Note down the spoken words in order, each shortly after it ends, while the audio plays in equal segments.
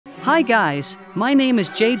Hi guys, my name is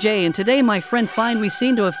JJ and today my friend we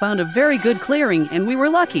seem to have found a very good clearing and we were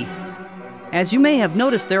lucky. As you may have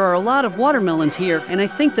noticed, there are a lot of watermelons here and I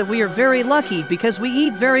think that we are very lucky because we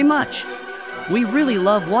eat very much. We really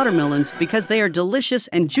love watermelons because they are delicious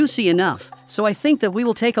and juicy enough, so I think that we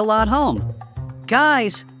will take a lot home.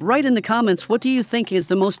 Guys, write in the comments what do you think is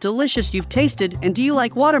the most delicious you've tasted and do you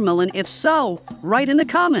like watermelon? If so, write in the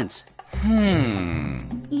comments.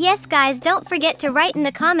 Yes guys, don't forget to write in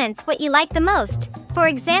the comments what you like the most. For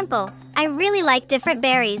example, I really like different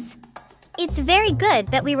berries. It's very good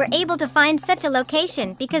that we were able to find such a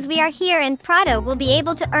location because we are here and Prado will be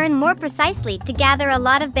able to earn more precisely to gather a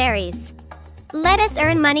lot of berries. Let us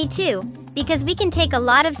earn money too, because we can take a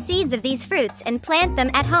lot of seeds of these fruits and plant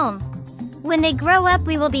them at home. When they grow up,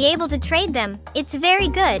 we will be able to trade them. It's very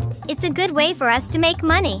good. It's a good way for us to make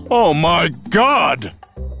money. Oh my God!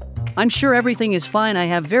 I'm sure everything is fine. I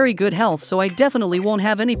have very good health, so I definitely won't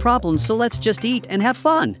have any problems, so let's just eat and have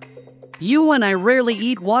fun. You and I rarely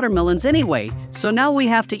eat watermelons anyway, so now we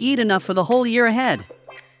have to eat enough for the whole year ahead.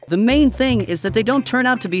 The main thing is that they don't turn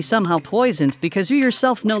out to be somehow poisoned because you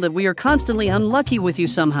yourself know that we are constantly unlucky with you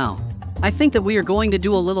somehow. I think that we are going to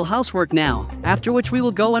do a little housework now, after which we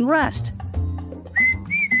will go and rest.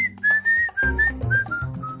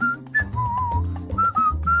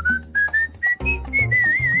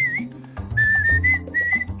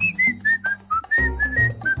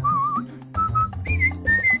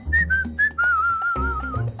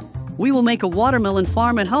 We will make a watermelon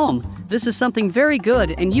farm at home. This is something very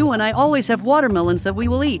good and you and I always have watermelons that we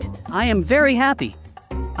will eat. I am very happy.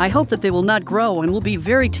 I hope that they will not grow and will be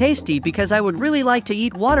very tasty because I would really like to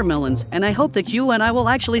eat watermelons and I hope that you and I will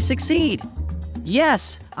actually succeed.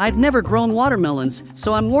 Yes, I've never grown watermelons,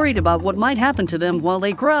 so I'm worried about what might happen to them while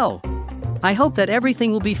they grow. I hope that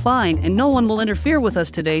everything will be fine and no one will interfere with us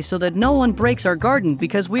today so that no one breaks our garden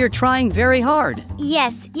because we are trying very hard.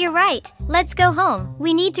 Yes, you're right. Let's go home.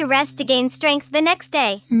 We need to rest to gain strength the next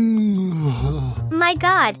day. My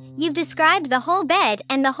God, you've described the whole bed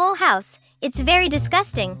and the whole house. It's very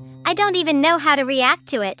disgusting. I don't even know how to react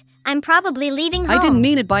to it. I'm probably leaving home. I didn't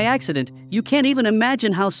mean it by accident. You can't even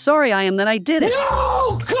imagine how sorry I am that I did it.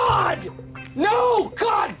 No, God! No,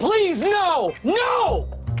 God, please, no! No!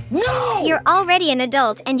 No! You're already an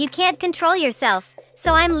adult and you can't control yourself.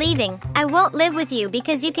 So I'm leaving. I won't live with you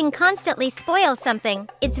because you can constantly spoil something.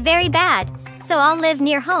 It's very bad. So I'll live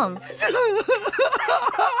near home.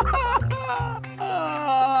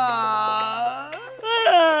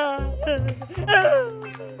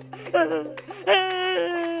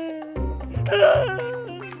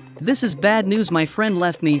 This is bad news. My friend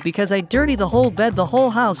left me because I dirty the whole bed, the whole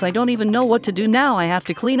house. I don't even know what to do now. I have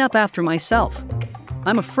to clean up after myself.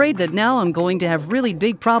 I'm afraid that now I'm going to have really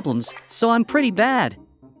big problems, so I'm pretty bad.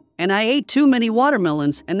 And I ate too many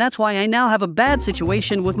watermelons, and that's why I now have a bad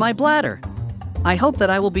situation with my bladder. I hope that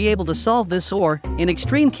I will be able to solve this, or, in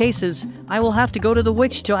extreme cases, I will have to go to the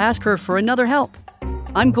witch to ask her for another help.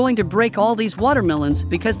 I'm going to break all these watermelons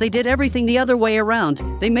because they did everything the other way around.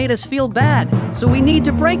 They made us feel bad, so we need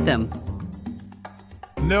to break them.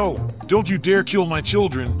 No, don't you dare kill my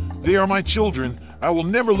children. They are my children. I will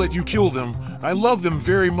never let you kill them. I love them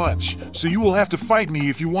very much, so you will have to fight me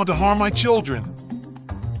if you want to harm my children.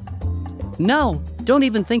 No, don't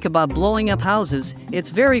even think about blowing up houses.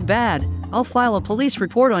 It's very bad. I'll file a police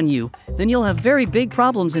report on you, then you'll have very big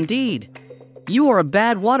problems indeed. You are a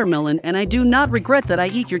bad watermelon and I do not regret that I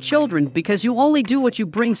eat your children because you only do what you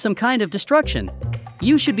bring some kind of destruction.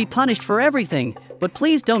 You should be punished for everything, but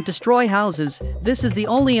please don't destroy houses. This is the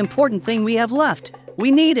only important thing we have left.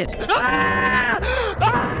 We need it.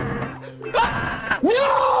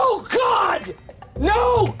 No, God!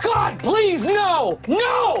 No, God, please, no!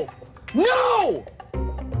 No! No!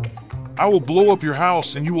 I will blow up your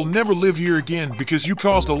house and you will never live here again because you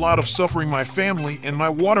caused a lot of suffering my family and my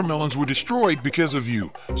watermelons were destroyed because of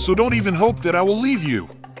you. So don't even hope that I will leave you.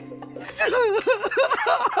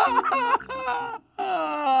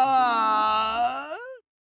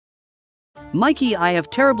 Mikey, I have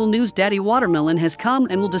terrible news. Daddy Watermelon has come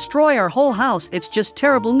and will destroy our whole house. It's just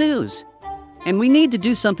terrible news. And we need to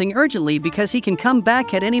do something urgently because he can come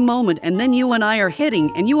back at any moment and then you and I are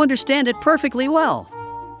hitting and you understand it perfectly well.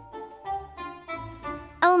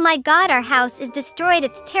 Oh my God, our house is destroyed.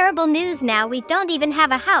 It's terrible news now. We don't even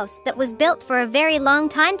have a house that was built for a very long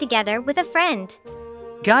time together with a friend.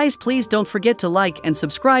 Guys, please don't forget to like and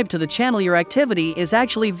subscribe to the channel. Your activity is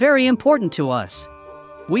actually very important to us.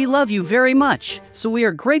 We love you very much, so we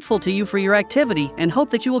are grateful to you for your activity and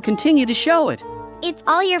hope that you will continue to show it. It's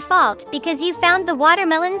all your fault because you found the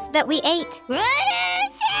watermelons that we ate.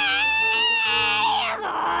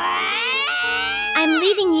 I'm leaving.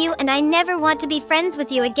 leaving you, and I never want to be friends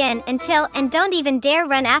with you again until, and don't even dare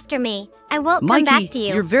run after me. I won't come back to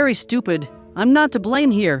you. You're very stupid. I'm not to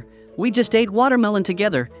blame here. We just ate watermelon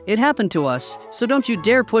together. It happened to us, so don't you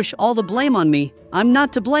dare push all the blame on me. I'm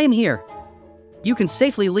not to blame here. You can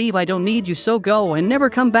safely leave. I don't need you, so go and never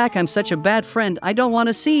come back. I'm such a bad friend. I don't want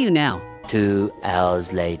to see you now. 2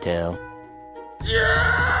 hours later.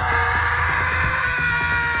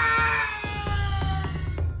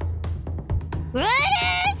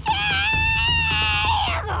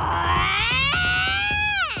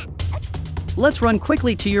 Let's run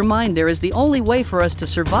quickly to your mind. There is the only way for us to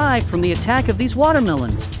survive from the attack of these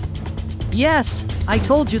watermelons. Yes, I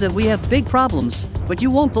told you that we have big problems, but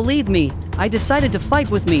you won't believe me. I decided to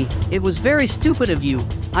fight with me. It was very stupid of you.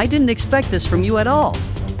 I didn't expect this from you at all.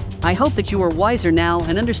 I hope that you are wiser now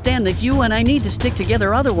and understand that you and I need to stick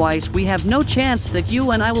together, otherwise we have no chance that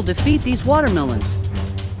you and I will defeat these watermelons.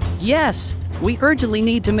 Yes, we urgently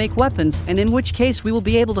need to make weapons, and in which case we will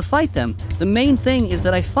be able to fight them. The main thing is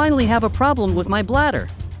that I finally have a problem with my bladder.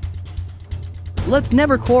 Let's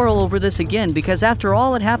never quarrel over this again, because after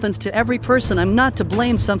all, it happens to every person. I'm not to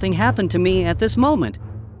blame. Something happened to me at this moment.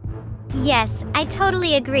 Yes, I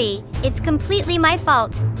totally agree. It's completely my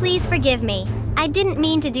fault. Please forgive me. I didn't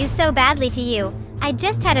mean to do so badly to you. I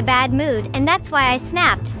just had a bad mood, and that's why I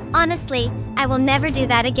snapped. Honestly, I will never do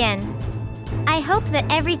that again. I hope that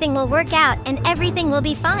everything will work out and everything will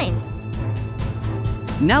be fine.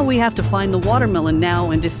 Now we have to find the watermelon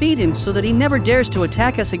now and defeat him so that he never dares to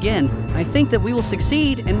attack us again. I think that we will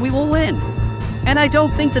succeed and we will win. And I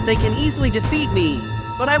don't think that they can easily defeat me,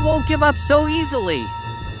 but I won't give up so easily.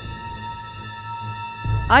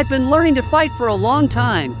 I've been learning to fight for a long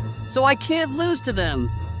time, so I can't lose to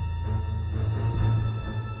them.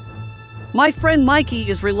 My friend Mikey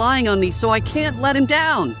is relying on me, so I can't let him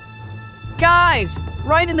down. Guys,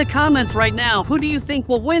 write in the comments right now, who do you think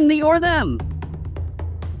will win, me or them?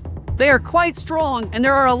 They are quite strong and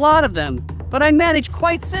there are a lot of them, but I manage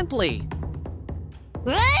quite simply.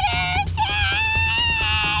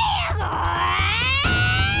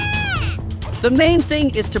 The main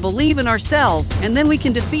thing is to believe in ourselves, and then we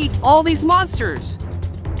can defeat all these monsters.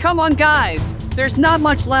 Come on guys, there's not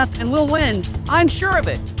much left and we'll win, I'm sure of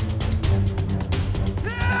it.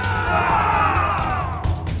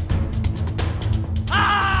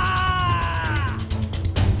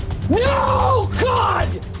 No,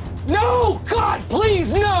 God! No, God,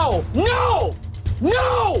 please, no! No!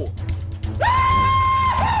 No!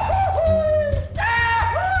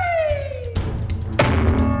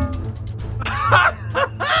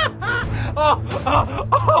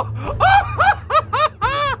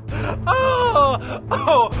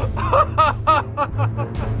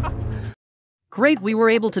 Great, we were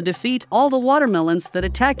able to defeat all the watermelons that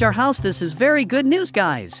attacked our house. This is very good news,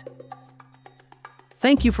 guys.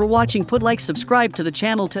 Thank you for watching. Put like, subscribe to the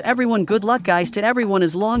channel. To everyone, good luck guys, to everyone,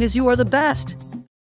 as long as you are the best.